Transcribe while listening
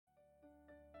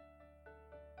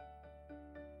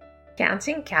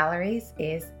Counting calories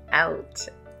is out.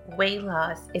 Weight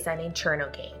loss is an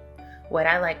internal game, what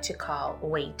I like to call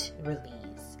weight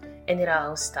release, and it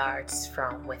all starts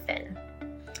from within.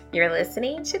 You're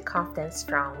listening to Confidence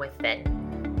from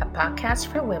Within, a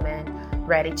podcast for women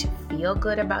ready to feel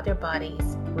good about their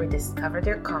bodies, rediscover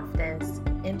their confidence,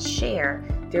 and share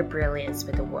their brilliance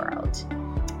with the world.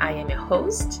 I am your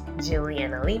host,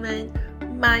 Juliana Lehman,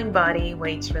 mind body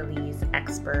weight release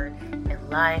expert and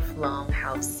lifelong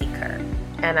health seeker.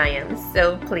 And I am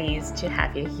so pleased to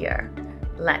have you here.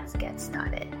 Let's get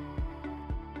started.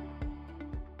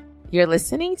 You're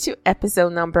listening to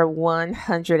episode number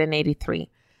 183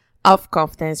 of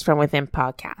Confidence from Within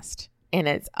podcast. And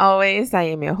as always, I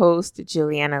am your host,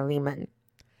 Juliana Lehman.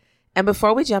 And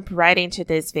before we jump right into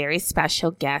this very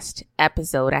special guest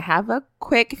episode, I have a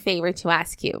quick favor to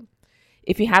ask you.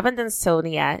 If you haven't done so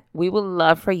yet, we would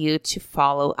love for you to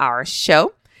follow our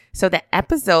show so that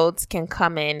episodes can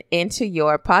come into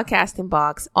your podcasting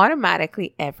box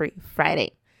automatically every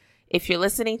Friday. If you're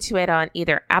listening to it on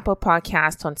either Apple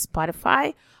Podcasts or on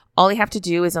Spotify, all you have to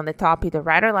do is on the top, either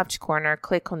right or left corner,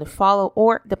 click on the follow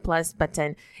or the plus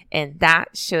button, and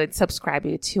that should subscribe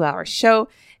you to our show.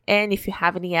 And if you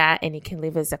haven't yet, and you can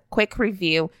leave us a quick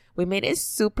review, we made it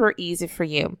super easy for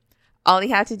you. All you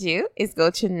have to do is go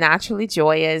to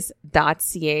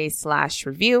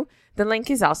naturallyjoyous.ca/review. The link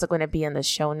is also going to be in the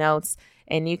show notes,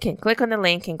 and you can click on the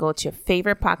link and go to your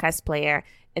favorite podcast player,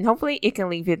 and hopefully you can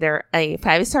leave either a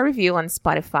 5-star review on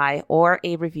Spotify or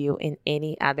a review in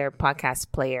any other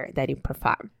podcast player that you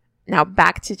prefer. Now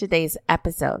back to today's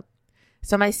episode.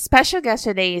 So my special guest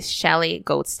today is Shelley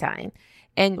Goldstein,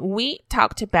 and we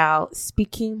talked about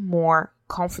speaking more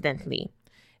confidently.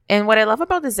 And what I love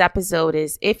about this episode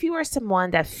is if you are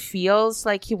someone that feels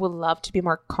like you would love to be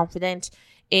more confident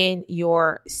in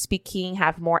your speaking,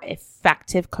 have more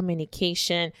effective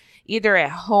communication, either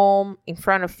at home, in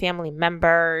front of family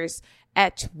members,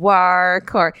 at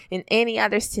work, or in any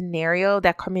other scenario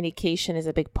that communication is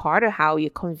a big part of how you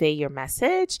convey your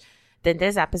message, then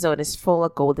this episode is full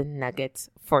of golden nuggets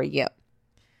for you.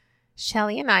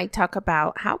 Shelley and I talk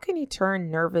about how can you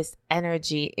turn nervous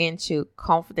energy into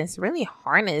confidence, really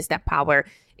harness that power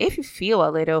if you feel a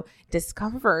little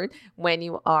discomfort when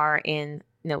you are in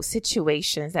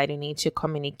situations that you need to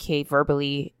communicate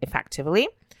verbally effectively,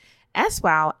 as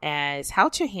well as how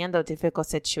to handle difficult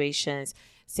situations,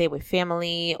 say with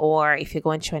family, or if you're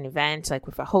going to an event like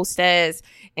with a hostess,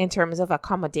 in terms of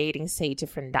accommodating, say,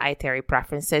 different dietary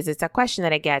preferences. It's a question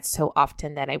that I get so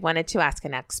often that I wanted to ask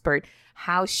an expert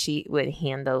how she would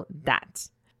handle that.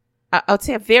 I would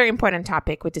say a very important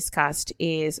topic we discussed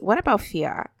is, what about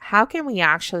fear? How can we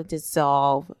actually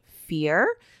dissolve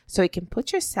fear so you can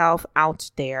put yourself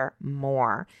out there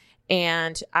more?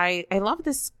 And I love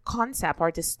this concept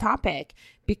or this topic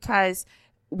because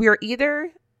we're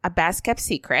either a best kept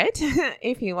secret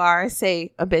if you are,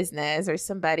 say, a business or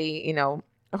somebody,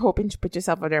 hoping to put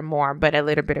yourself out there more, but a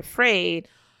little bit afraid.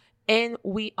 And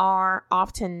we are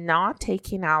often not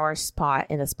taking our spot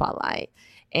in the spotlight.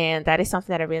 And that is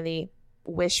something that I really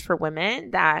wish for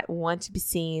women that want to be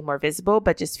seen more visible,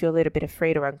 but just feel a little bit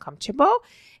afraid or uncomfortable.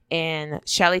 And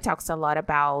Shelley talks a lot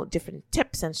about different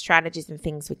tips and strategies and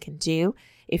things we can do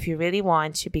if you really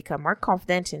want to become more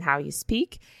confident in how you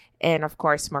speak. And of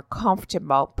course, more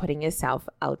comfortable putting yourself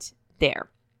out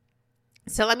there.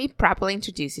 So let me properly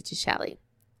introduce you to Shelley.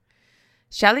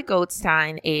 Shelley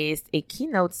Goldstein is a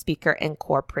keynote speaker and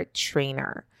corporate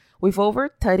trainer with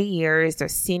over 30 years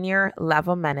of senior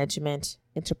level management,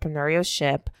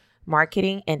 entrepreneurship,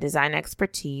 marketing, and design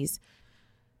expertise.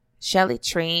 Shelley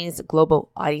trains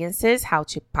global audiences how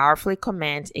to powerfully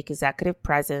command executive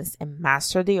presence and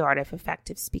master the art of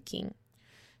effective speaking.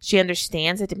 She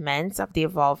understands the demands of the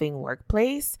evolving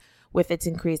workplace with its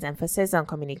increased emphasis on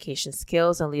communication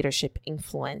skills and leadership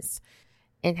influence,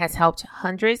 and has helped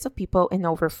hundreds of people in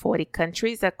over 40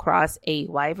 countries across a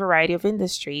wide variety of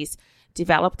industries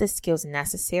develop the skills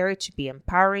necessary to be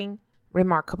empowering,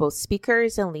 remarkable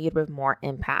speakers and lead with more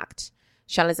impact.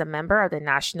 Shelley is a member of the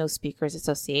National Speakers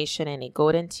Association and a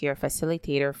Golden Tier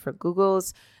facilitator for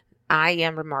Google's I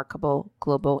Am Remarkable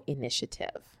Global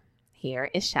Initiative. Here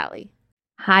is Shelley.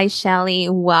 Hi, Shelley.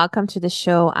 Welcome to the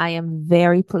show. I am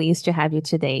very pleased to have you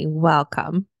today.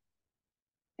 Welcome.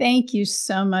 Thank you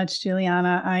so much,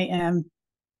 Juliana. I am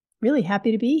really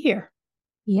happy to be here.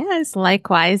 Yes,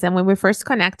 likewise. And when we first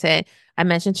connected, I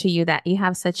mentioned to you that you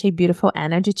have such a beautiful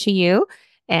energy to you.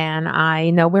 And I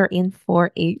know we're in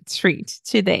for a treat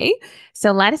today.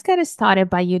 So let us get started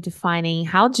by you defining,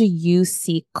 how do you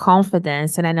see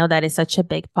confidence? And I know that is such a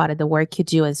big part of the work you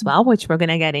do as well, which we're going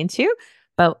to get into.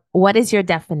 But what is your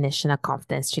definition of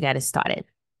confidence to get us started?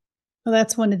 Well,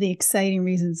 that's one of the exciting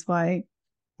reasons why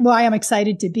I'm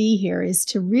excited to be here, is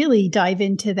to really dive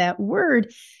into that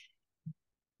word.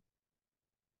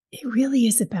 It really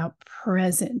is about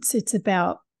presence. It's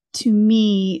about, to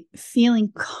me,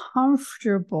 feeling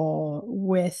comfortable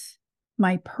with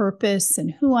my purpose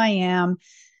and who I am,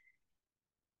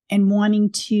 and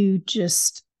wanting to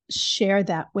just share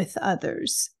that with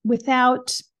others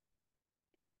without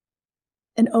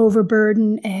an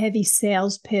overburden, a heavy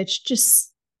sales pitch,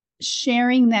 just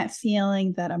sharing that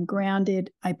feeling that I'm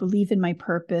grounded, I believe in my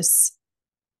purpose,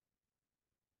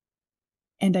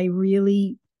 and I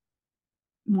really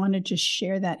want to just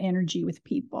share that energy with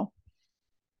people.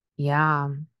 Yeah,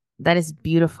 that is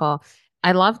beautiful.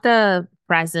 I love the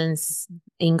presence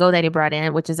angle that you brought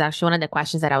in, which is actually one of the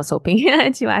questions that I was hoping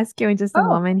to ask you in just a Oh,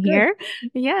 moment good. here.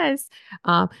 Yes.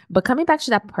 But coming back to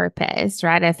that purpose,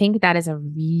 right? I think that is a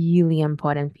really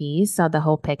important piece of the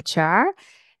whole picture.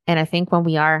 And I think when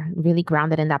we are really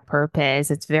grounded in that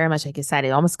purpose, it's very much like you said, it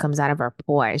almost comes out of our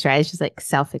pores, right? It's just like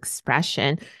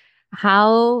self-expression.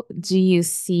 How do you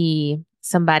see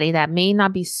somebody that may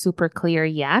not be super clear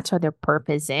yet or their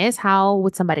purpose is? How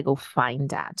would somebody go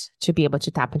find that to be able to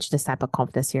tap into this type of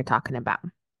confidence you're talking about?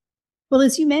 Well,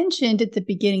 as you mentioned at the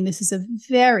beginning, this is a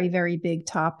very, very big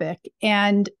topic.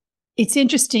 And it's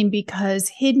interesting because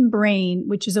Hidden Brain,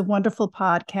 which is a wonderful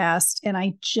podcast, and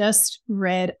I just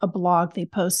read a blog they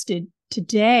posted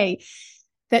today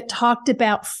that talked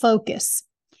about focus.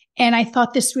 And I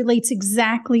thought this relates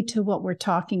exactly to what we're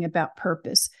talking about,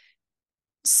 purpose.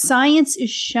 Science is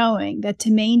showing that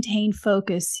to maintain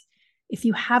focus, if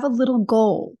you have a little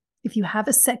goal, if you have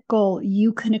a set goal,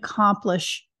 you can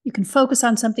focus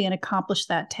on something and accomplish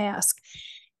that task.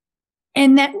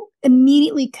 And that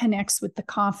immediately connects with the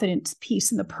confidence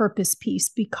piece and the purpose piece,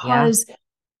 because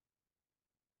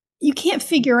you can't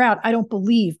figure out, I don't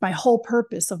believe, my whole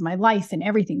purpose of my life and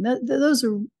everything. Those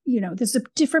are, there's a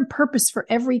different purpose for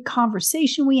every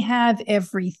conversation we have,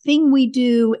 everything we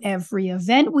do, every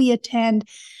event we attend.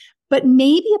 But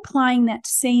maybe applying that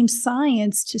same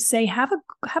science to say, have a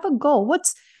goal.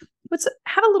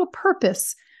 Have a little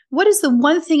purpose. What is the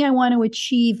one thing I want to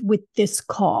achieve with this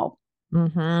call?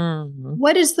 Mm-hmm.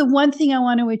 What is the one thing I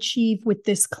want to achieve with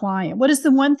this client? What is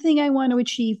the one thing I want to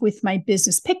achieve with my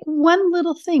business? Pick one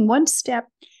little thing, one step,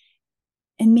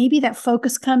 and maybe that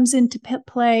focus comes into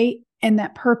play and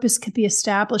that purpose could be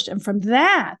established. And from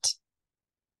that,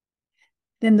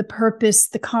 then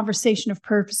the conversation of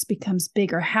purpose becomes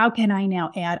bigger. How can I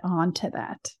now add on to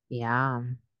that? Yeah.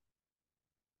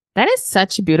 That is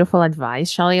such beautiful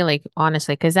advice, Shelley. Like,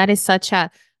 honestly, because that is such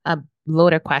a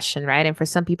loaded question, right? And for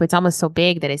some people, it's almost so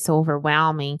big that it's so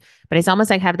overwhelming. But it's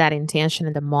almost like have that intention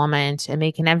in the moment and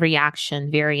making every action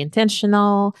very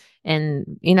intentional.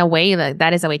 And in a way,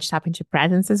 that is a way to tap into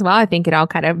presence as well. I think it all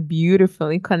kind of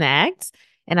beautifully connects.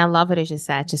 And I love what you just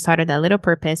said. Just started a little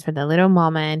purpose for the little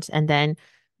moment and then,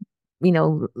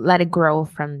 let it grow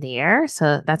from there.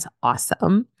 So that's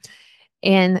awesome.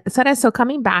 And so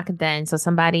coming back then, so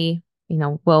somebody,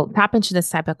 will tap into this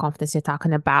type of confidence you're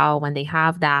talking about when they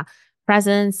have that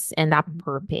presence and that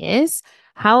purpose.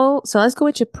 So let's go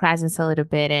into presence a little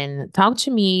bit and talk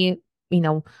to me,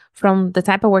 from the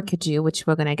type of work you do, which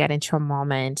we're going to get into a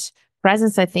moment.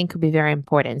 Presence, I think, could be very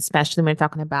important, especially when we're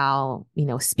talking about,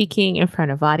 speaking in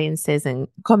front of audiences and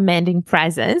commanding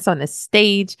presence on a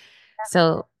stage.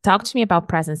 So talk to me about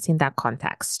presence in that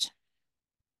context.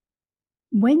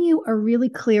 When you are really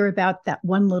clear about that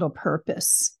one little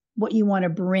purpose, what you want to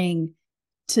bring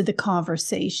to the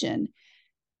conversation,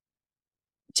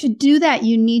 to do that,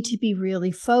 you need to be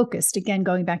really focused. Again,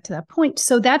 going back to that point.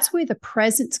 So that's where the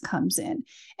presence comes in.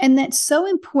 And that's so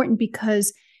important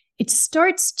because it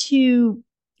starts to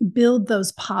build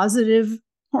those positive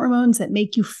hormones that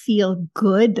make you feel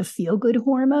good, the feel good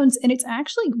hormones. And it's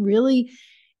actually really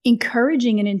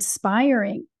encouraging and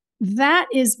inspiring. That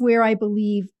is where I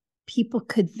believe people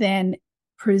could then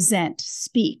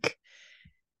speak.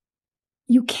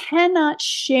 You cannot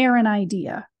share an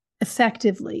idea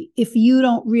effectively if you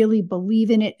don't really believe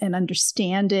in it and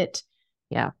understand it.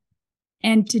 Yeah.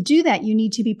 And to do that, you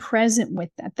need to be present with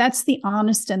that. That's the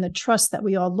honest and the trust that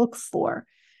we all look for.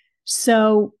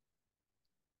 So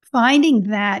finding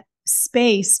that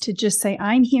space to just say,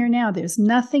 I'm here now, there's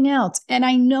nothing else. And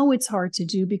I know it's hard to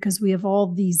do because we have all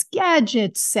these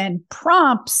gadgets and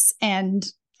prompts and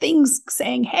things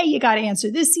saying, hey, you got to answer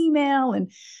this email,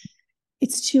 and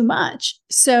it's too much.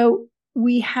 So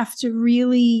we have to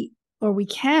we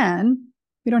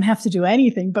don't have to do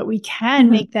anything, but we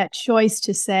can make that choice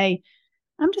to say,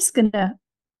 I'm just going to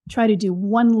try to do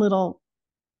one little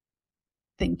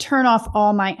thing, turn off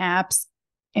all my apps.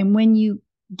 And when you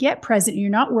get present,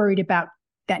 you're not worried about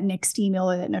that next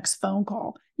email or that next phone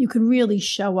call. You can really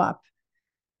show up.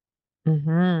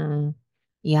 Mm-hmm.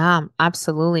 Yeah,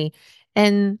 absolutely.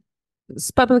 And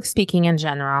public speaking in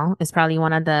general is probably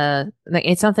one of like,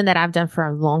 it's something that I've done for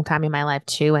a long time in my life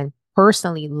too, and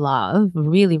personally love,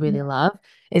 really, really love,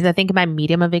 is I think my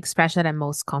medium of expression that I'm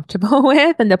most comfortable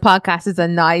with. And the podcast is a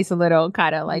nice little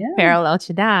kind of like Yeah. parallel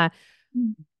to that.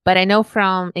 But I know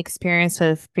from experience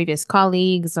with previous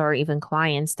colleagues or even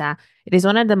clients that it is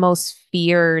one of the most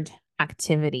feared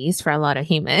activities for a lot of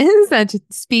humans that to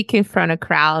speak in front of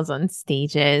crowds on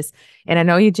stages. And I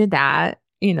know you did that,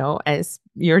 as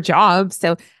your job.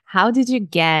 So how did you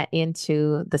get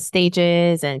into the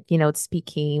stages and,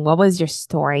 speaking? What was your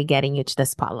story getting you to the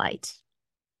spotlight?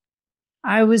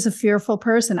 I was a fearful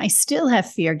person. I still have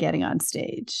fear getting on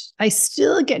stage. I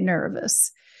still get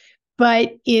nervous.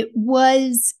 But it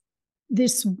was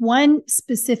this one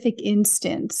specific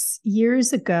instance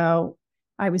years ago.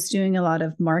 I was doing a lot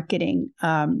of marketing,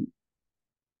 and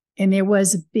there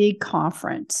was a big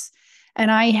conference.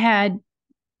 And I had,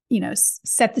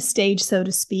 set the stage, so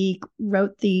to speak,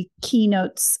 wrote the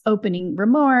keynotes, opening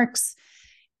remarks.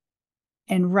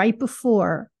 And right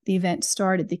before the event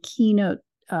started, the keynote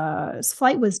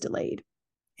flight was delayed.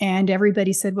 And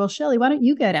everybody said, well, Shelley, why don't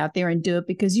you get out there and do it?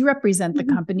 Because you represent the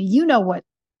company. You know what,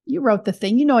 you wrote the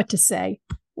thing, you know what to say.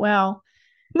 Well,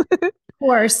 of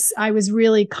course, I was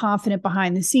really confident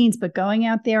behind the scenes, but going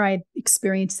out there, I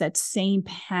experienced that same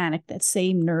panic, that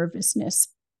same nervousness.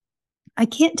 I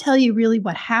can't tell you really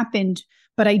what happened,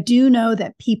 but I do know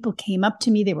that people came up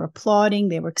to me. They were applauding.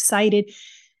 They were excited.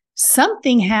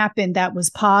 Something happened that was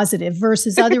positive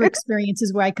versus other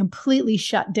experiences where I completely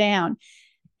shut down.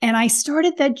 And I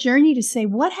started that journey to say,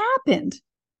 what happened?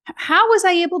 How was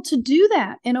I able to do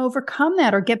that and overcome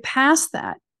that or get past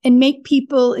that and make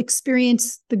people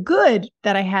experience the good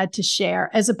that I had to share,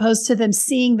 as opposed to them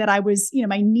seeing that I was,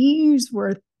 my knees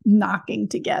were knocking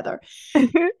together. And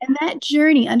that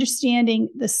journey, understanding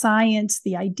the science,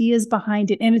 the ideas behind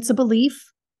it, and it's a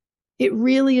belief. It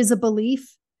really is a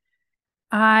belief.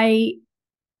 I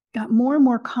got more and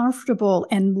more comfortable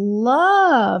and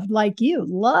loved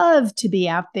to be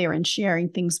out there and sharing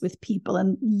things with people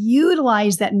and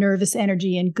utilize that nervous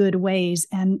energy in good ways.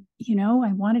 And,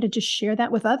 I wanted to just share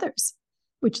that with others,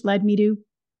 which led me to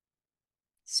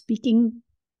speaking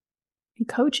and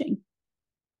coaching.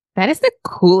 That is the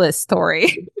coolest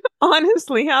story,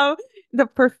 honestly, how the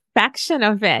perfection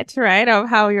of it, right? Of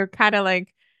how you're kind of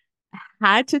like,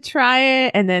 had to try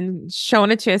it and then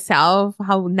shown it to yourself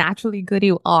how naturally good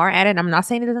you are at it. I'm not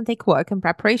saying it doesn't take work and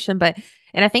preparation,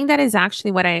 and I think that is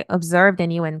actually what I observed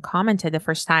in you and commented the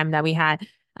first time that we had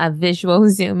a visual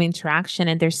Zoom interaction.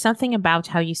 And there's something about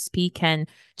how you speak and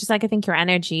just like I think your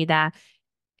energy that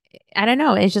I don't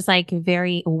know, it's just like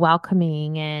very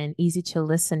welcoming and easy to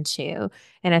listen to.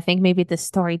 And I think maybe the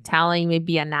storytelling may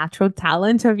be a natural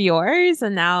talent of yours.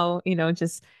 And now,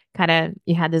 just kind of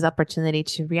you had this opportunity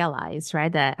to realize,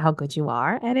 right, that how good you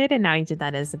are at it. And now you did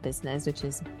that as a business, which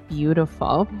is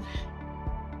beautiful.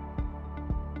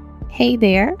 Hey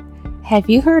there. Have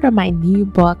you heard of my new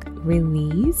book,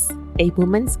 Release? A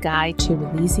Woman's Guide to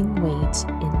Releasing Weight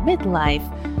in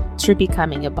Midlife through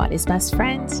Becoming Your Body's Best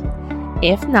Friend?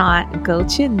 If not, go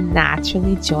to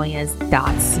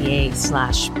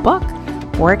naturallyjoyous.ca/book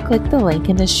or click the link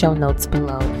in the show notes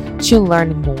below to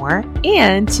learn more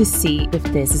and to see if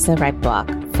this is the right book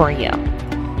for you.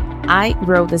 I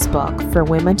wrote this book for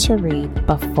women to read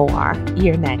before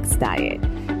your next diet.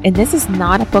 And this is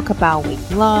not a book about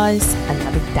weight loss,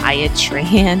 another diet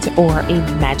trend, or a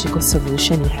magical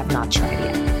solution you have not tried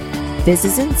yet. This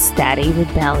is instead a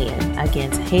rebellion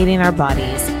against hating our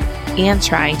bodies and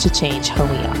trying to change who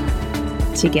we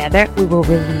are. Together, we will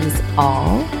release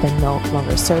all that no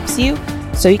longer serves you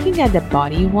so you can get the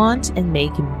body you want and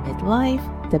make midlife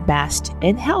the best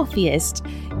and healthiest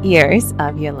years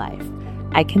of your life.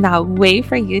 I cannot wait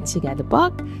for you to get the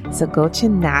book, so go to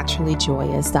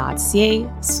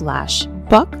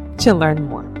naturallyjoyous.ca/book to learn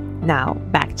more. Now,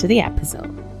 back to the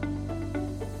episode.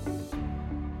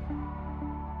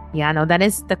 Yeah, no, that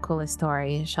is the coolest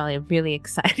story, Shelley. Really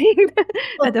exciting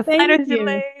that the flight was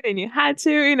delayed and you had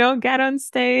to, get on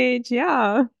stage.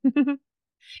 Yeah.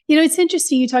 It's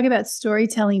interesting. You talk about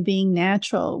storytelling being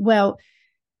natural. Well,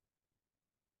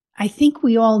 I think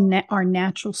we all are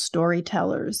natural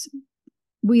storytellers.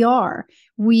 We are.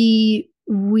 We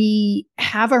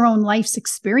have our own life's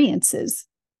experiences.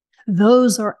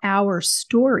 Those are our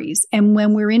stories. And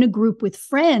when we're in a group with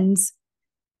friends,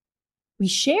 we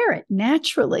share it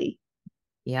naturally,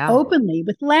 openly,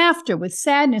 with laughter, with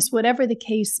sadness, whatever the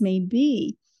case may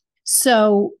be.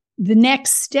 So the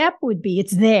next step would be,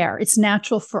 it's there. It's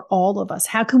natural for all of us.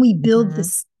 How can we build the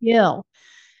skill?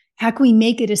 How can we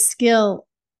make it a skill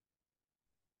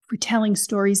for telling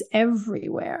stories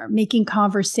everywhere, making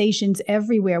conversations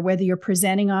everywhere, whether you're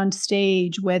presenting on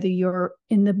stage, whether you're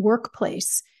in the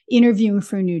workplace, interviewing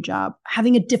for a new job,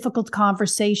 having a difficult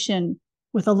conversation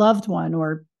with a loved one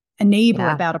or a neighbor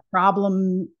about a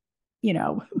problem,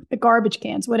 the garbage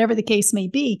cans, whatever the case may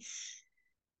be.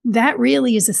 That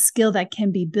really is a skill that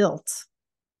can be built.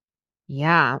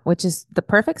 Yeah, which is the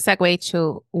perfect segue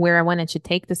to where I wanted to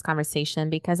take this conversation,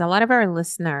 because a lot of our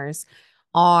listeners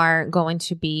are going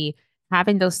to be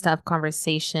having those tough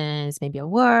conversations, maybe at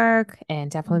work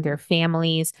and definitely their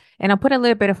families. And I'll put a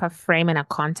little bit of a frame and a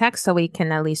context so we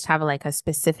can at least have like a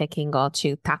specific angle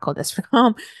to tackle this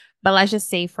from. But let's just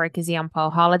say, for example,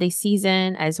 holiday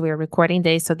season, as we're recording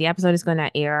this, so the episode is going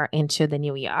to air into the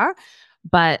new year.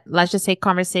 But let's just take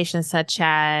conversations such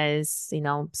as,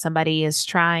 somebody is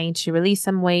trying to release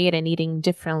some weight and eating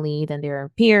differently than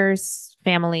their peers,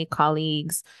 family,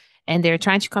 colleagues, and they're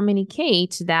trying to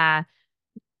communicate that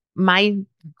my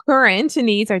current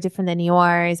needs are different than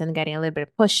yours and getting a little bit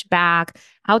of pushback.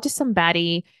 How does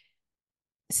somebody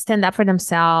stand up for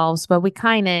themselves, but with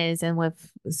kindness and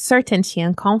with certainty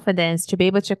and confidence to be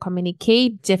able to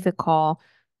communicate difficult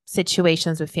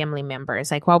situations with family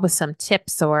members? Like, what were some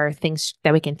tips or things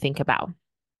that we can think about?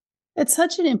 It's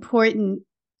such an important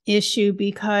issue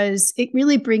because it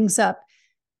really brings up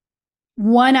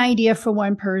one idea for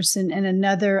one person and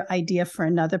another idea for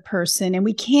another person. And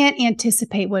we can't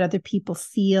anticipate what other people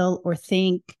feel or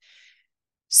think.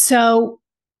 So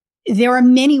there are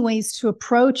many ways to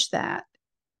approach that.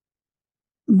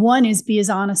 One is be as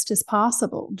honest as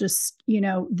possible. Just,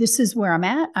 this is where I'm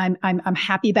at. I'm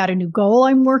happy about a new goal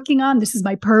I'm working on. This is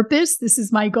my purpose. This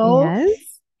is my goal. Yes.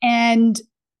 And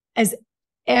as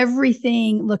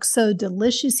everything looks so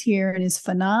delicious here and is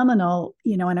phenomenal,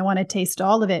 and I want to taste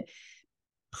all of it,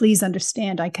 please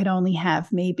understand I could only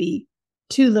have maybe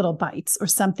 2 little bites or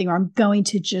something, or I'm going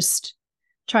to just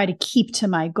try to keep to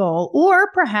my goal. Or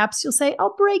perhaps you'll say,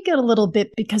 I'll break it a little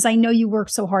bit because I know you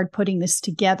worked so hard putting this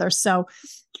together. So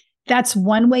that's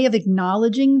one way of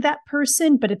acknowledging that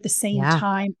person, but at the same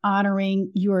time, honoring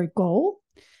your goal.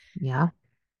 Yeah.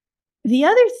 The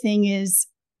other thing is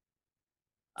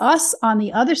us on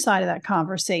the other side of that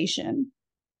conversation.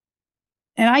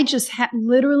 And I just had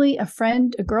literally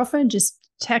a girlfriend just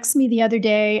texted me the other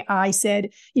day. I said,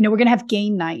 we're going to have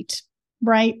game night,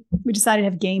 right? We decided to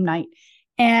have game night.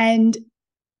 And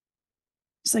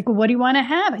she's like, well, what do you want to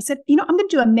have? I said, I'm going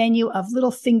to do a menu of little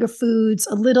finger foods,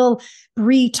 a little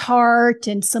brie tart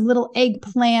and some little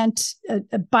eggplant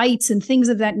bites and things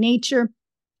of that nature.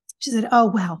 She said, oh,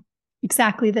 well,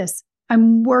 exactly this.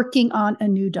 I'm working on a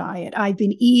new diet. I've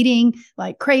been eating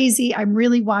like crazy. I'm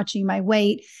really watching my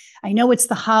weight. I know it's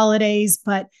the holidays,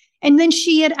 and then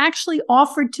she had actually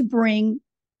offered to bring,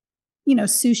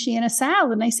 sushi and a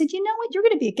salad. And I said, you know what? You're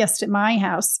going to be a guest at my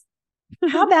house.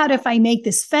 How about if I make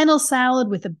this fennel salad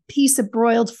with a piece of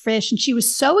broiled fish? And she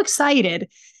was so excited.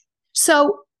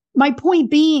 So my point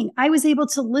being, I was able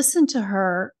to listen to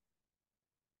her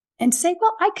and say,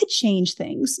 well, I could change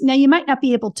things. Now, you might not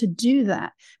be able to do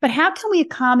that, but how can we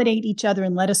accommodate each other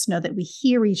and let us know that we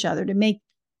hear each other to make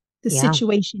the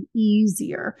situation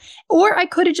easier? Or I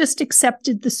could have just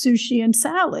accepted the sushi and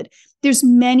salad. There's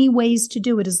many ways to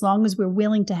do it as long as we're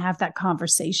willing to have that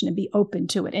conversation and be open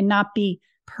to it and not be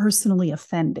personally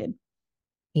offended.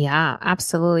 Yeah,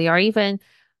 absolutely. Or even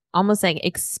almost like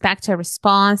expect a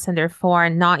response and therefore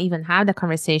not even have the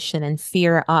conversation in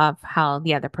fear of how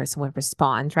the other person would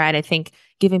respond, right? I think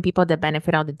giving people the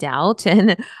benefit of the doubt.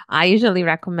 And I usually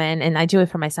recommend, and I do it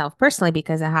for myself personally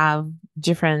because I have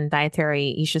different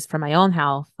dietary issues for my own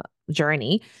health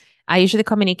journey. I usually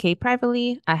communicate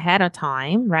privately ahead of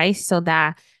time, right? So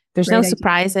that there's no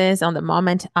surprises on the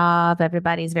moment of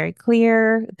everybody's very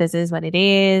clear. This is what it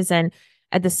is. And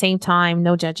at the same time,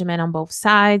 no judgment on both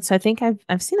sides. So I think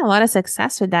I've seen a lot of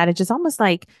success with that. It's just almost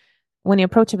like when you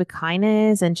approach it with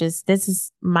kindness and just, this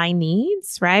is my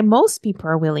needs, right? Most people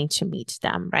are willing to meet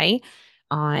them, right?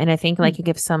 And I think like you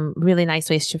give some really nice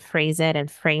ways to phrase it and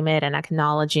frame it and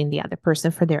acknowledging the other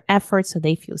person for their efforts so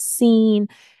they feel seen.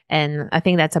 And I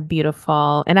think that's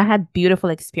and I had beautiful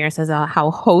experiences of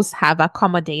how hosts have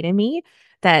accommodated me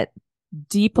that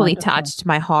deeply touched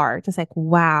my heart. It's like,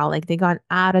 wow, like they gone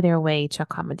out of their way to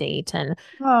accommodate. And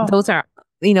those are,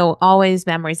 always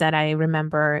memories that I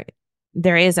remember.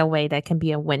 There is a way that can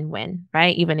be a win-win,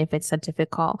 right? Even if it's a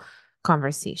difficult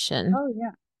conversation. Oh,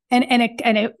 yeah.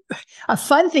 And a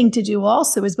fun thing to do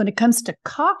also is when it comes to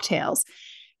cocktails,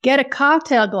 get a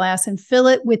cocktail glass and fill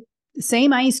it with the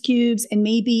same ice cubes and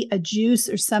maybe a juice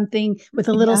or something with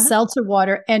a little Yeah. seltzer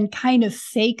water and kind of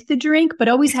fake the drink, but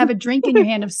always have a drink in your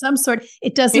hand of some sort.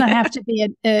 It does not have to be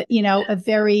a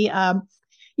very,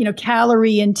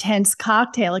 calorie intense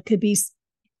cocktail. It could be,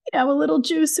 a little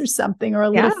juice or something, or a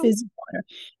little fizzy water.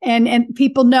 And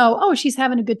people know, oh, she's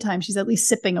having a good time. She's at least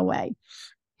sipping away.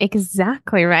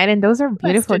 Exactly, right. And those are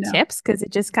beautiful tips because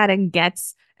it just kind of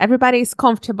gets everybody's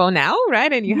comfortable now,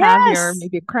 right? And you have your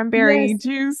maybe cranberry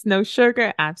juice, no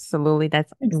sugar. Absolutely.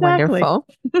 That's wonderful.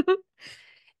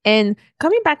 And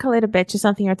coming back a little bit to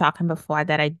something you're talking before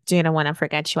that I didn't want to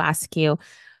forget to ask you,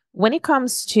 when it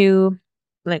comes to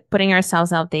like putting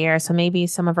ourselves out there, so maybe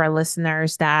some of our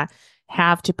listeners that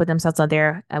have to put themselves out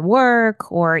there at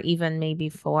work or even maybe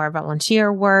for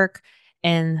volunteer work,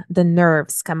 and the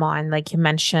nerves come on, like you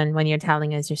mentioned when you're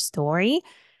telling us your story.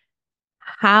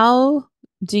 How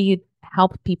do you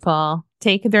help people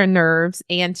take their nerves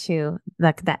into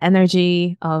like the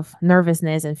energy of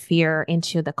nervousness and fear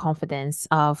into the confidence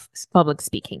of public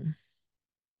speaking?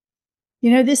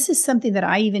 This is something that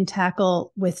I even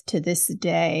tackle with to this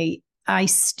day. I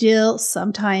still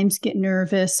sometimes get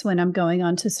nervous when I'm going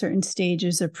on to certain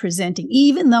stages of presenting,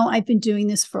 even though I've been doing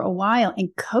this for a while and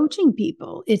coaching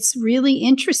people. It's really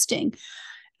interesting.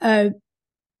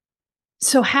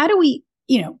 So how do we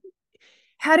deal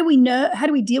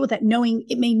with that, knowing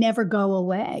it may never go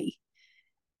away?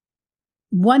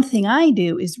 One thing I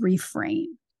do is reframe.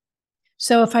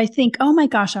 So if I think, oh my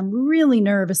gosh, I'm really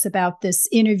nervous about this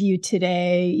interview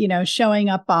today, showing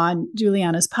up on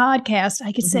Juliana's podcast,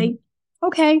 I could say,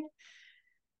 okay,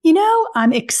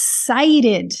 I'm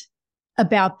excited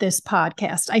about this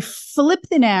podcast. I flip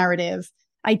the narrative.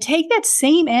 I take that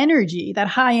same energy, that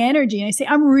high energy, and I say,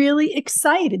 I'm really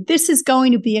excited. This is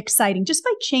going to be exciting. Just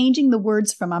by changing the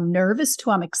words from I'm nervous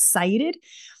to I'm excited.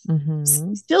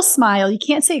 Still smile. You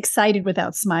can't say excited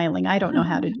without smiling. I don't know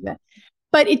how to do that.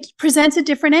 But it presents a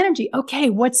different energy.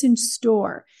 Okay, what's in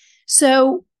store?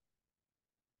 So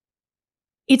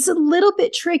it's a little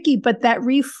bit tricky, but that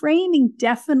reframing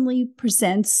definitely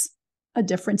presents a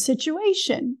different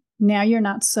situation. Now you're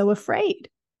not so afraid.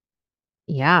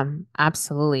 Yeah,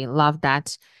 absolutely. Love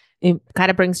that. It kind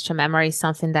of brings to memory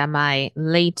something that my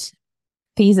late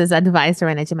thesis advisor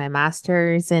when I did my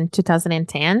master's in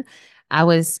 2010. That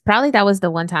was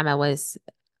the one time I was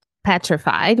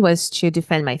petrified, was to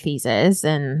defend my thesis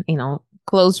in,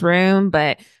 closed room.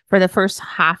 But for the first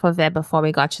half of it, before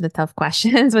we got to the tough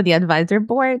questions with the advisor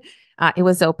board, it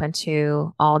was open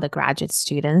to all the graduate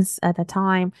students at the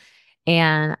time.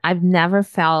 And I've never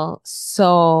felt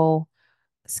so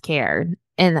scared.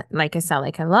 And like I said,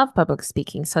 like I love public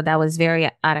speaking. So that was very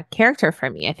out of character for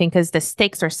me, I think, because the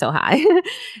stakes are so high.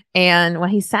 And what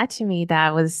he said to me,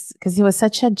 that was because he was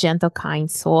such a gentle,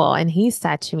 kind soul. And he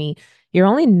said to me, you're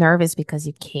only nervous because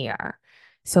you care.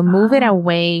 So move it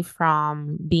away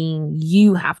from being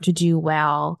you have to do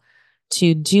well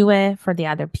to do it for the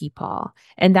other people.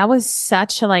 And that was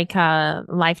such a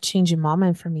life-changing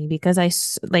moment for me, because I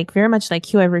very much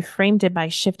like you, I reframed it by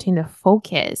shifting the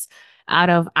focus out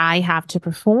of I have to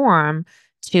perform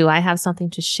to I have something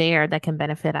to share that can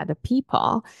benefit other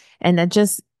people. And that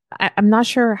just, I'm not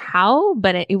sure how,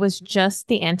 but it was just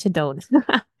the antidote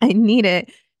I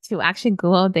needed to actually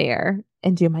go out there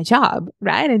and do my job,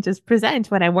 right? And just present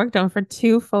what I worked on for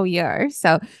 2 full years.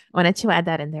 So I wanted to add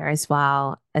that in there as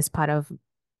well as part of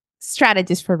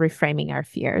strategies for reframing our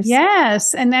fears.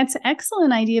 Yes. And that's an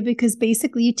excellent idea, because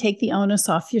basically you take the onus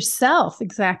off yourself.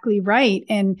 Exactly right.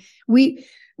 And we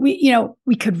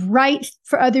could write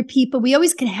for other people. We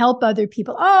always can help other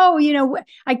people. Oh,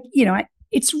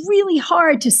 it's really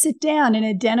hard to sit down and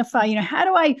identify, how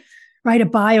do I write a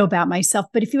bio about myself?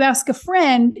 But if you ask a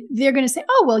friend, they're going to say,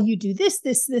 oh, well, you do this,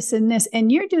 this, this, and this.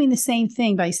 And you're doing the same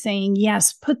thing by saying,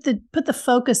 yes, put the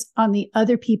focus on the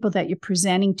other people that you're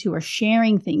presenting to or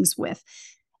sharing things with.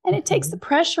 And it takes the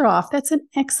pressure off. That's an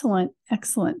excellent,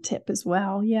 excellent tip as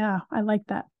well. Yeah, I like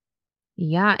that.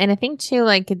 Yeah. And I think too,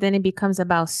 then it becomes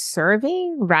about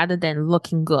serving rather than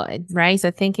looking good, right? So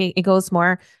I think it goes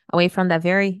more away from that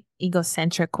very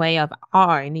egocentric way of, oh,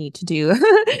 I need to do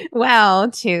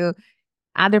well, to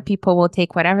other people will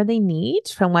take whatever they need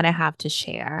from what I have to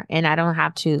share. And I don't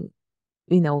have to,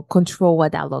 control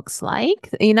what that looks like.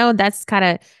 That's kind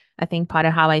of, I think, part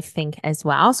of how I think as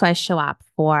well. So I show up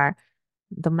for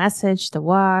the message, the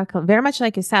work, very much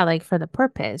like you said, like for the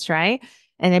purpose, right?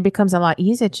 And it becomes a lot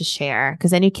easier to share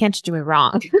because then you can't do it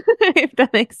wrong, if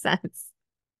that makes sense.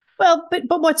 Well, but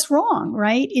what's wrong,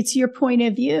 right? It's your point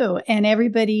of view, and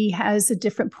everybody has a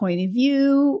different point of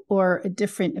view or a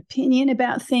different opinion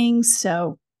about things.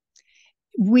 So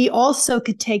we also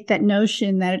could take that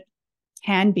notion that it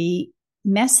can be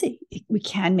messy. We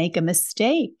can make a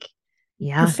mistake.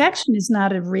 Yeah. Perfection is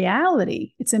not a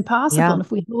reality. It's impossible. Yeah. And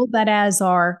if we hold that as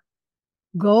our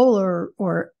goal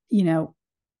or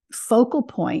focal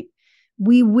point,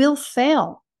 we will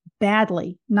fail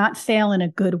badly, not fail in a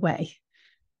good way.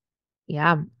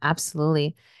 Yeah,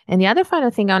 absolutely. And the other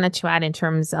final thing I wanted to add in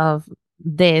terms of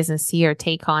this and see your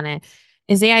take on it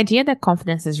is the idea that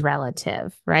confidence is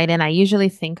relative, right? And I usually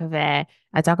think of it,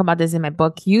 I talk about this in my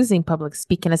book, using public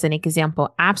speaking as an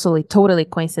example, absolutely, totally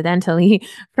coincidentally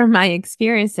from my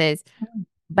experiences,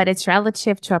 but it's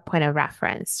relative to a point of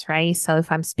reference, right? So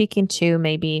if I'm speaking to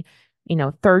maybe,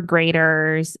 third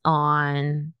graders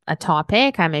on a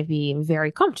topic, I may be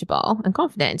very comfortable and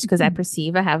confident because I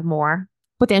perceive I have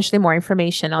potentially more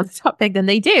information on the topic than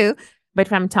they do. But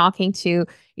if I'm talking to,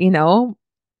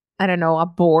 I don't know, a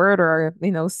board or,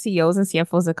 CEOs and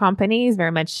CFOs of companies,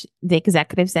 very much the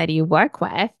executives that you work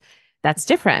with, that's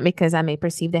different because I may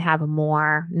perceive they have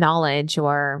more knowledge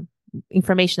or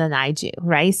information than I do,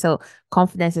 right? So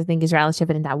confidence, I think, is relative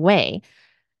in that way.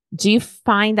 Do you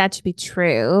find that to be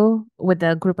true with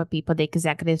the group of people, the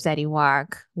executives that you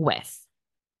work with?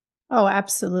 Oh,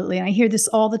 absolutely. And I hear this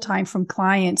all the time from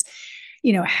clients.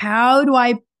 How do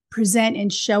I present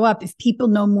and show up if people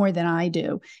know more than I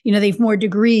do? They have more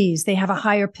degrees, they have a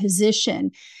higher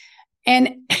position. And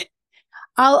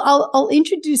I'll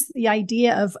introduce the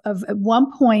idea of at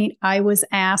one point I was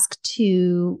asked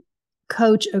to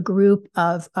coach a group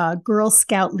of Girl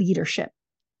Scout leadership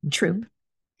troop.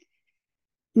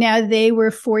 Now they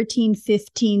were 14,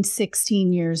 15,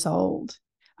 16 years old.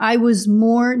 I was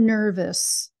more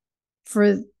nervous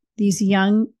for these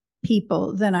young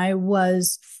people than I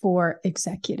was for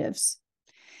executives.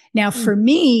 Now, for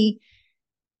me,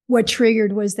 what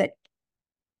triggered was that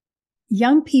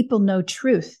young people know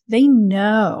truth. They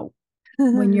know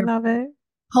when you're Love it.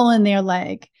 pulling their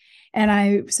leg. And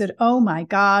I said, oh my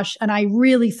gosh. And I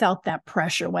really felt that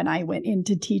pressure when I went in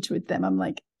to teach with them. I'm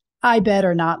like, I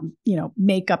better not,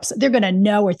 make up. They're going to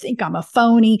know or think I'm a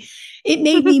phony. It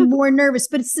made me more nervous,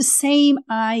 but it's the same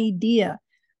idea.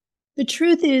 The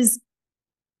truth is,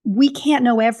 we can't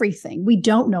know everything. We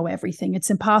don't know everything. It's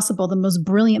impossible. The most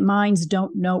brilliant minds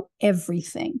don't know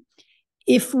everything.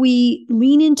 If we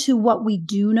lean into what we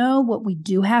do know, what we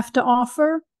do have to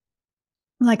offer,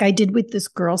 like I did with this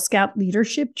Girl Scout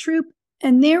leadership troop,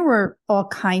 and there were all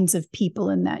kinds of people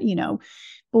in that,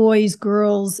 boys,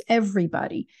 girls,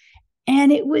 everybody.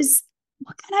 And it was,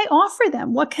 what can I offer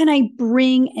them? What can I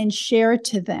bring and share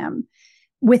to them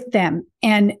with them?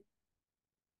 And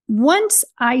once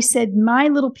I said my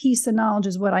little piece of knowledge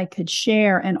is what I could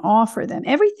share and offer them,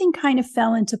 everything kind of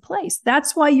fell into place.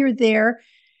 That's why you're there.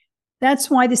 That's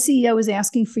why the CEO is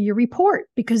asking for your report,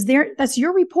 because that's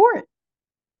your report.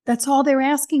 That's all they're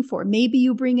asking for. Maybe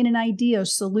you bring in an idea, a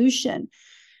solution,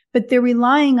 but they're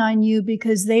relying on you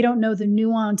because they don't know the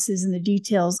nuances and the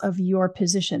details of your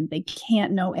position. They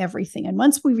can't know everything. And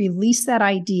once we release that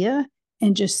idea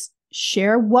and just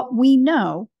share what we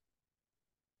know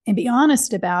and be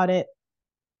honest about it,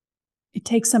 it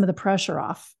takes some of the pressure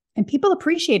off. And people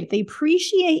appreciate it. They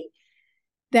appreciate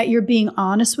that you're being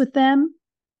honest with them,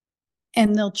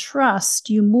 and they'll trust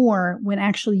you more when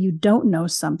actually you don't know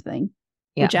something,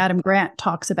 which Adam Grant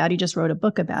talks about. He just wrote a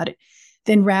book about it,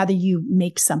 than rather you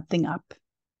make something up.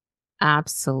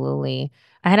 Absolutely.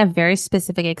 I had a very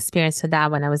specific experience with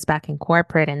that when I was back in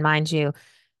corporate. And mind you,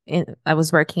 I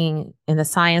was working in the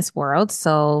science world.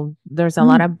 So there's a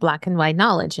lot of black and white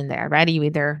knowledge in there, right? You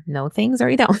either know things or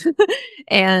you don't.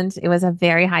 And it was a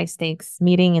very high stakes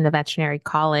meeting in the veterinary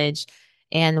college.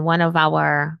 And one of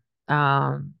our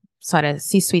sort of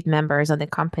C-suite members of the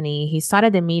company, he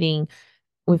started the meeting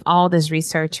with all these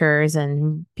researchers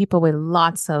and people with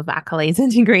lots of accolades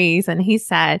and degrees. And he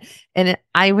said, and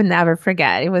I would never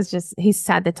forget, it was just, he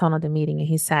set the tone of the meeting and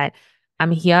he said,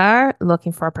 I'm here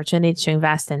looking for opportunity to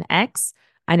invest in X.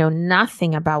 I know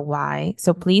nothing about Y.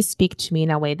 So please speak to me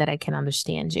in a way that I can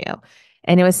understand you.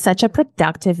 And it was such a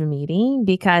productive meeting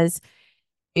because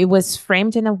it was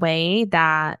framed in a way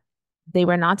that they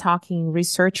were not talking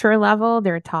researcher level,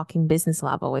 they were talking business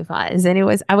level with us.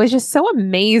 And I was just so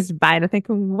amazed by it. I'm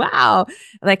thinking, wow,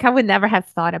 like I would never have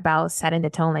thought about setting the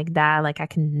tone like that, like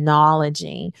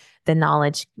acknowledging the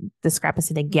knowledge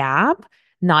discrepancy, the gap,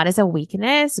 not as a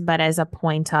weakness, but as a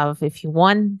point of, if you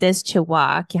want this to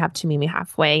work, you have to meet me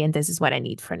halfway, and this is what I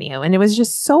need from you. And it was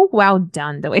just so well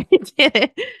done the way he did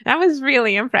it. I was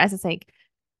really impressed. It's like,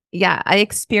 yeah, I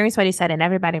experienced what he said, and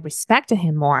everybody respected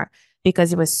him more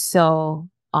because it was so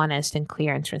honest and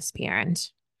clear and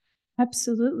transparent.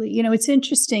 Absolutely. It's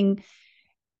interesting.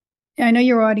 I know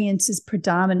your audience is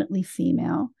predominantly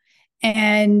female,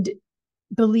 and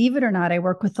believe it or not, I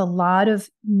work with a lot of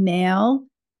male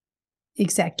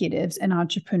executives and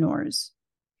entrepreneurs.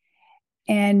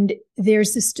 And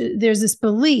there's this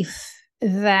belief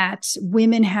that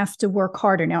women have to work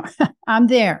harder. Now, I'm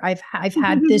there. I've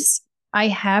had this. I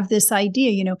have this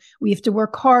idea. We have to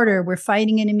work harder. We're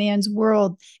fighting in a man's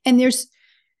world, and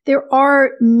there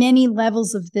are many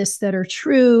levels of this that are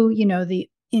true. The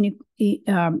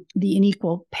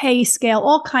unequal pay scale,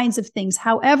 all kinds of things.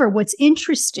 However, what's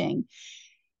interesting,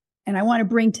 and I want to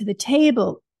bring to the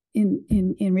table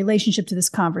in relationship to this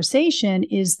conversation,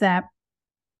 is that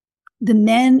the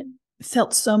men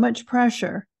felt so much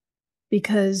pressure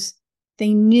because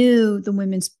they knew the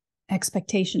women's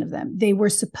expectation of them. They were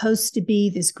supposed to be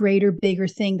this greater, bigger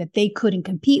thing that they couldn't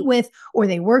compete with, or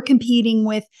they were competing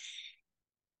with.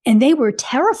 And they were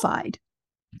terrified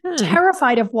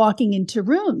of walking into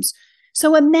rooms.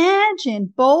 So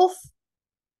imagine both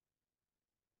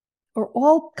or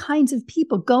all kinds of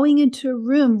people going into a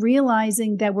room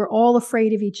realizing that we're all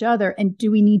afraid of each other. And do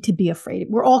we need to be afraid?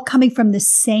 We're all coming from the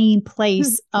same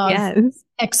place of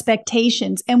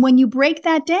expectations. And when you break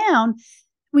that down,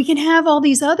 we can have all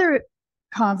these other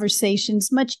conversations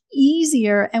much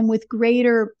easier and with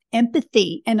greater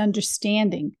empathy and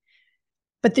understanding.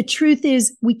 But the truth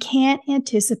is, we can't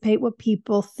anticipate what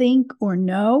people think or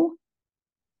know.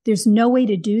 There's no way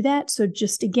to do that. So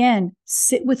just, again,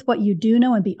 sit with what you do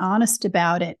know and be honest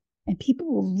about it. And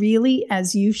people will really,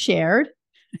 as you shared,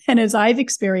 and as I've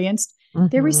experienced,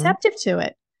 they're receptive to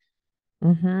it.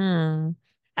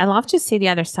 I love to see the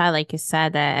other side. Like you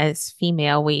said, that as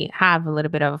female, we have a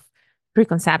little bit of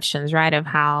preconceptions, right, of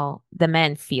how the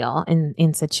men feel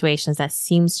in situations that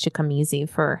seems to come easy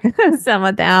for some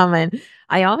of them. And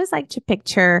I always like to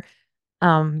picture,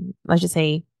 let's just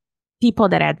say, people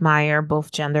that admire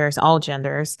both genders, all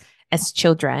genders, as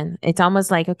children. It's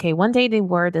almost like, okay, one day they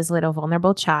were this little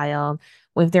vulnerable child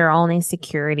with their own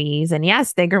insecurities. And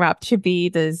yes, they grew up to be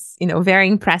this, very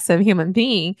impressive human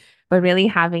being, but really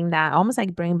having that, almost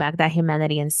like bring back that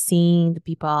humanity and seeing the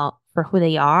people for who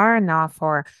they are, not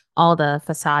for all the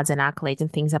facades and accolades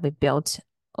and things that we built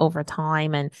over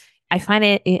time. And I find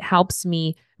it helps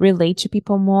me relate to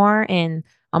people more and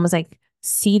almost like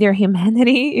see their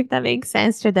humanity, if that makes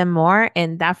sense, to them more.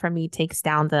 And that for me takes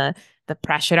down the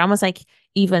pressure. It almost like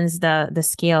evens the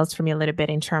scales for me a little bit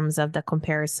in terms of the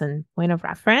comparison point of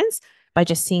reference by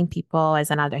just seeing people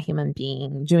as another human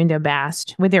being doing their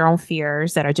best with their own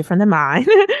fears that are different than mine,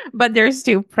 but they're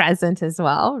still present as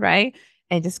well, right?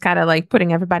 And just kind of like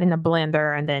putting everybody in a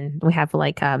blender, and then we have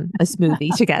like a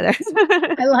smoothie together.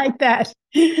 I like that.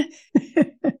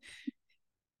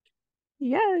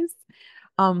 Yes.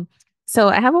 So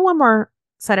I have one more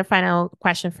sort of final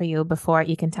question for you before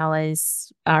you can tell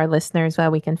us, our listeners,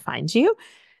 where we can find you.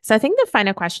 So I think the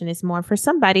final question is more for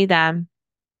somebody that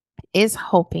is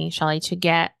hoping, Shelley, to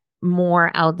get more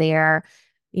out there,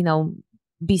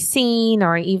 be seen,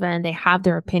 or even they have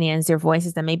their opinions, their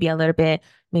voices that may be a little bit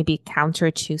maybe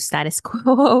counter to status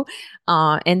quo,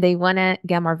 and they want to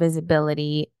get more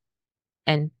visibility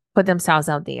and put themselves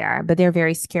out there, but they're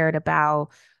very scared about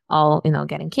all,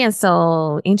 getting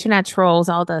canceled, internet trolls,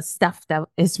 all the stuff that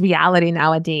is reality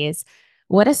nowadays.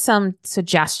 What are some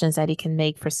suggestions that you can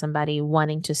make for somebody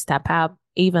wanting to step up,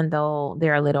 even though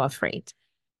they're a little afraid?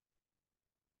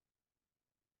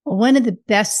 One of the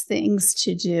best things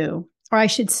to do, or I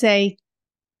should say,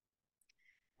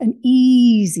 an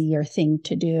easier thing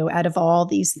to do out of all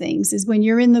these things, is when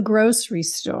you're in the grocery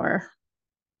store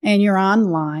and you're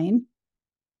online,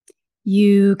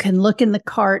 you can look in the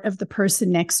cart of the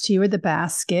person next to you or the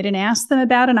basket and ask them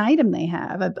about an item they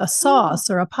have, a sauce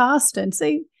or a pasta, and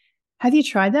say, have you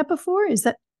tried that before? Is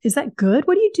that good?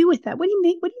 What do you do with that? What do you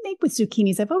make with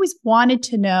zucchinis? I've always wanted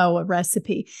to know a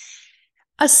recipe.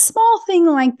 A small thing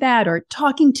like that, or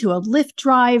talking to a Lyft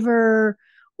driver,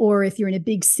 or if you're in a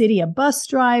big city, a bus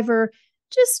driver,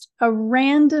 just a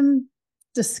random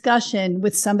discussion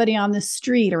with somebody on the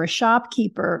street or a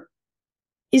shopkeeper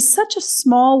is such a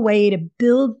small way to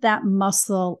build that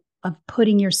muscle of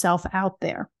putting yourself out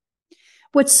there.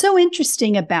 What's so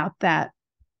interesting about that,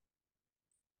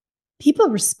 people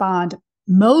respond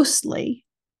mostly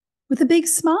with a big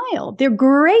smile. They're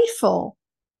grateful.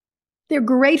 They're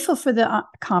grateful for the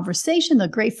conversation. They're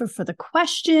grateful for the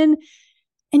question.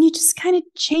 And you just kind of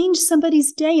change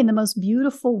somebody's day in the most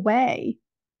beautiful way.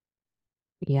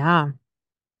 Yeah.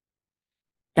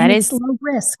 It's low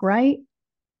risk, right?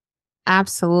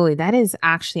 Absolutely. That is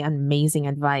actually amazing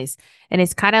advice. And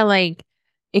it's kind of like,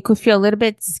 it could feel a little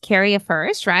bit scary at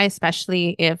first, right?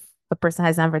 Especially if the person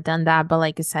has never done that. But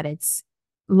like you said, it's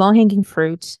low hanging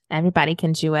fruit. Everybody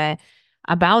can do it.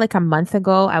 about like a month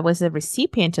ago, I was a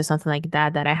recipient to something like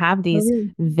that, that I have Oh, these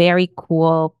really? very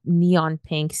cool neon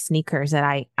pink sneakers that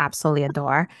I absolutely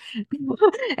adore.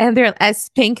 And they're as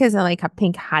pink as like a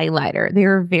pink highlighter.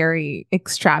 They're very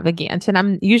extravagant. And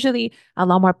I'm usually a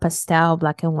lot more pastel,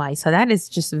 black and white. So that is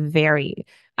just very,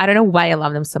 I don't know why I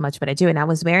love them so much, but I do. And I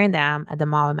was wearing them at the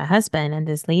mall with my husband, and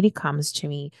this lady comes to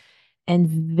me and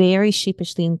very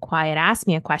sheepishly and quiet asked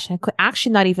me a question. I could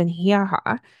actually not even hear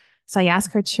her. So I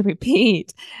asked her to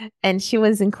repeat, and she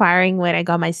was inquiring when I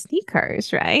got my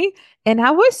sneakers, right? And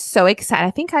I was so excited.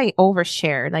 I think I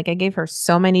overshared. Like I gave her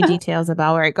so many details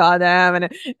about where I got them.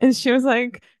 And she was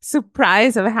like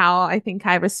surprised of how I think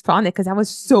I responded, because I was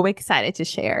so excited to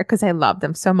share because I love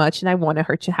them so much and I wanted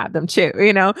her to have them too,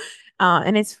 you know?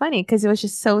 And it's funny because it was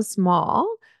just so small,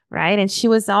 right? And she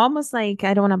was almost like,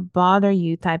 I don't want to bother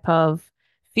you type of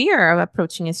fear of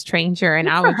approaching a stranger. And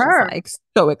Good I for was just her. like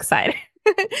so excited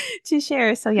to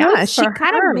share. So Good yeah, she for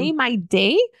kind of her. made my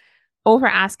day over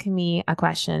asking me a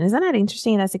question. Isn't that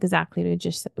interesting? That's exactly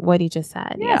what you just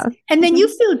said. Yes. Yeah. And then you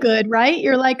feel good, right?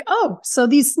 You're like, oh, so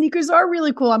these sneakers are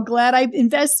really cool. I'm glad I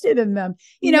invested in them.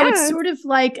 You know, it's Yes. sort of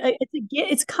like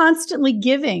it's constantly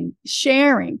giving,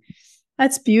 sharing.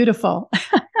 That's beautiful.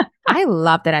 I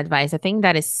love that advice. I think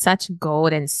that is such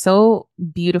gold and so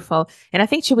beautiful. And I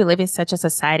think we live in such a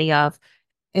society of,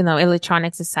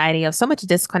 electronic society of so much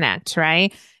disconnect,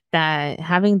 right? That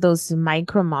having those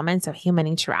micro moments of human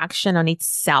interaction on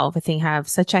itself, I think have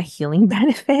such a healing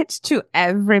benefit to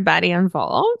everybody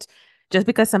involved. Just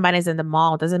because somebody's in the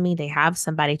mall doesn't mean they have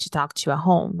somebody to talk to at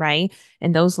home, right?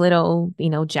 And those little,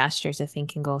 gestures, I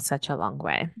think, can go such a long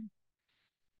way.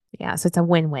 Yeah. So it's a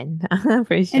win-win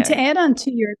for And to sure. add on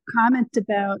to your comment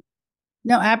about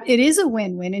no, it is a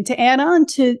win-win. And to add on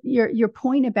to your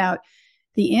point about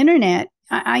the internet,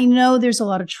 I know there's a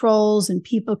lot of trolls and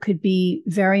people could be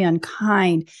very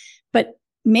unkind, but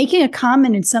making a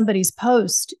comment in somebody's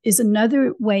post is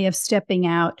another way of stepping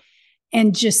out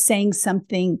and just saying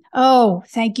something. Oh,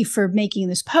 thank you for making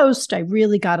this post. I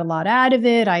really got a lot out of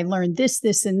it. I learned this,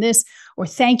 this, and this, or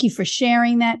thank you for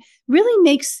sharing that. Really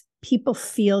makes people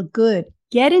feel good.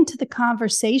 Get into the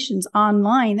conversations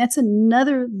online. That's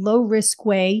another low risk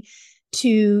way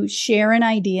to share an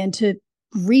idea and to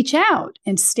reach out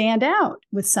and stand out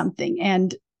with something.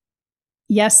 And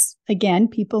yes, again,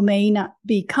 people may not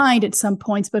be kind at some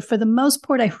points, but for the most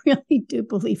part, I really do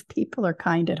believe people are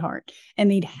kind at heart, and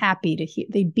they'd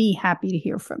be happy to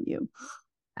hear from you.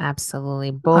 Absolutely.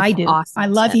 I Both do. I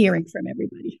awesome love tips. hearing from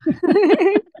everybody.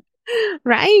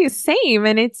 Right? Same.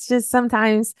 And it's just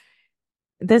sometimes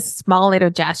this small little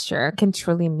gesture can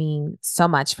truly mean so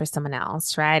much for someone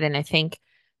else, right? And I think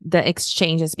the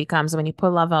exchanges becomes when you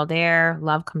put love out there,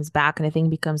 love comes back, and I think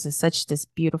becomes such this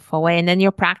beautiful way. And then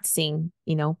you're practicing,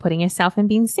 putting yourself and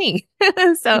being seen.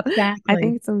 So I Exactly.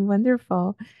 think it's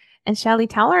wonderful. And Shelley,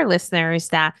 tell our listeners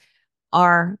that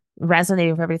are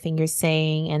resonating with everything you're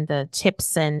saying and the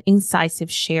tips and insights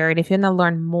you've shared. If you want to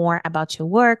learn more about your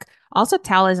work, also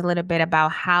tell us a little bit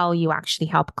about how you actually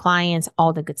help clients,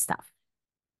 all the good stuff.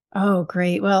 Oh,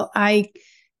 great. Well, I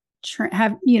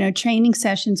have, training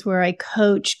sessions where I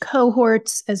coach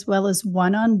cohorts as well as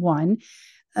one-on-one,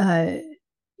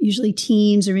 usually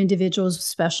teams or individuals with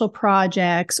special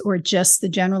projects, or just the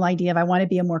general idea of I want to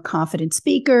be a more confident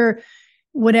speaker,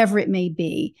 whatever it may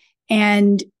be.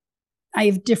 And I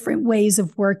have different ways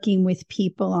of working with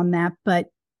people on that, but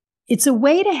it's a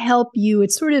way to help you.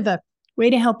 It's sort of a way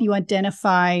to help you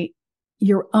identify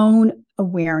your own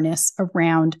awareness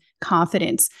around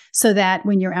confidence, so that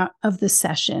when you're out of the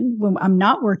session, when I'm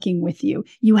not working with you,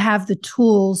 you have the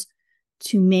tools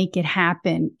to make it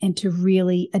happen and to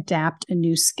really adapt a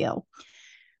new skill.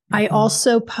 I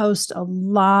also post a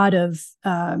lot of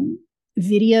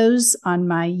videos on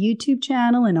my YouTube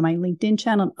channel and on my LinkedIn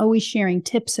channel. I'm always sharing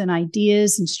tips and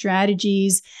ideas and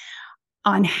strategies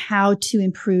on how to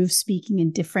improve speaking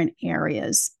in different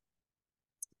areas.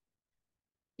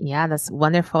 Yeah, that's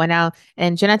wonderful.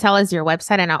 And Jenna, tell us your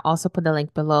website, and I'll also put the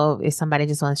link below if somebody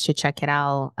just wants to check it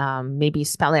out. Maybe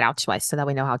spell it out to us so that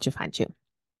we know how to find you.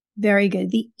 Very good.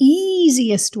 The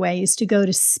easiest way is to go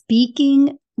to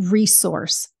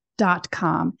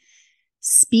speakingresource.com.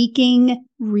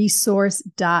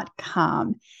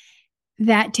 Speakingresource.com.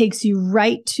 That takes you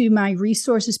right to my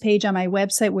resources page on my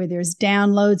website, where there's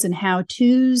downloads and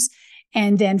how-tos.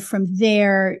 And then from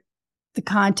there, the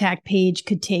contact page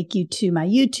could take you to my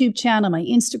YouTube channel, my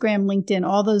Instagram, LinkedIn,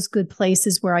 all those good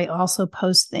places where I also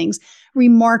post things.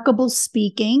 Remarkable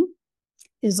Speaking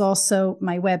is also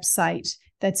my website.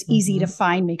 That's easy to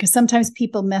find me, because sometimes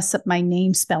people mess up my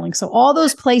name spelling. So all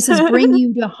those places bring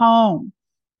you to home.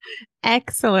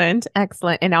 Excellent.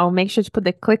 Excellent. And I'll make sure to put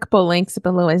the clickable links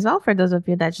below as well for those of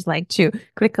you that just like to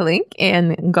click a link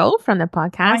and go from the Why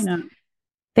podcast. not?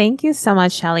 Thank you so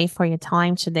much, Shelley, for your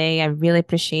time today. I really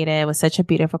appreciate it. It was such a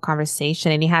beautiful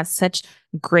conversation, and you have such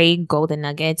great golden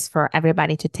nuggets for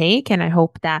everybody to take. And I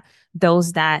hope that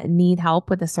those that need help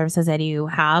with the services that you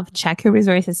have, check your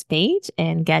resources page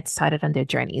and get started on their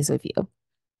journeys with you.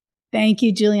 Thank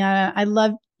you, Juliana. I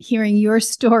love hearing your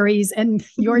stories and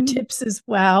your tips as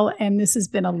well. And this has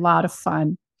been a lot of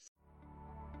fun.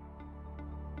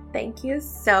 Thank you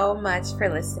so much for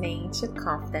listening to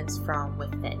Confidence from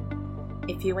Within.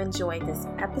 If you enjoyed this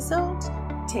episode,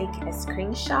 take a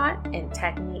screenshot and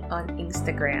tag me on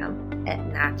Instagram at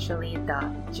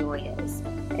naturally.joyous,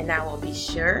 and I will be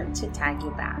sure to tag you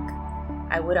back.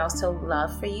 I would also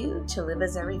love for you to leave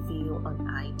us a review on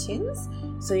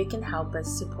iTunes so you can help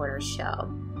us support our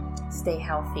show. Stay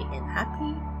healthy and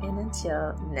happy, and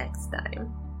until next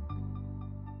time.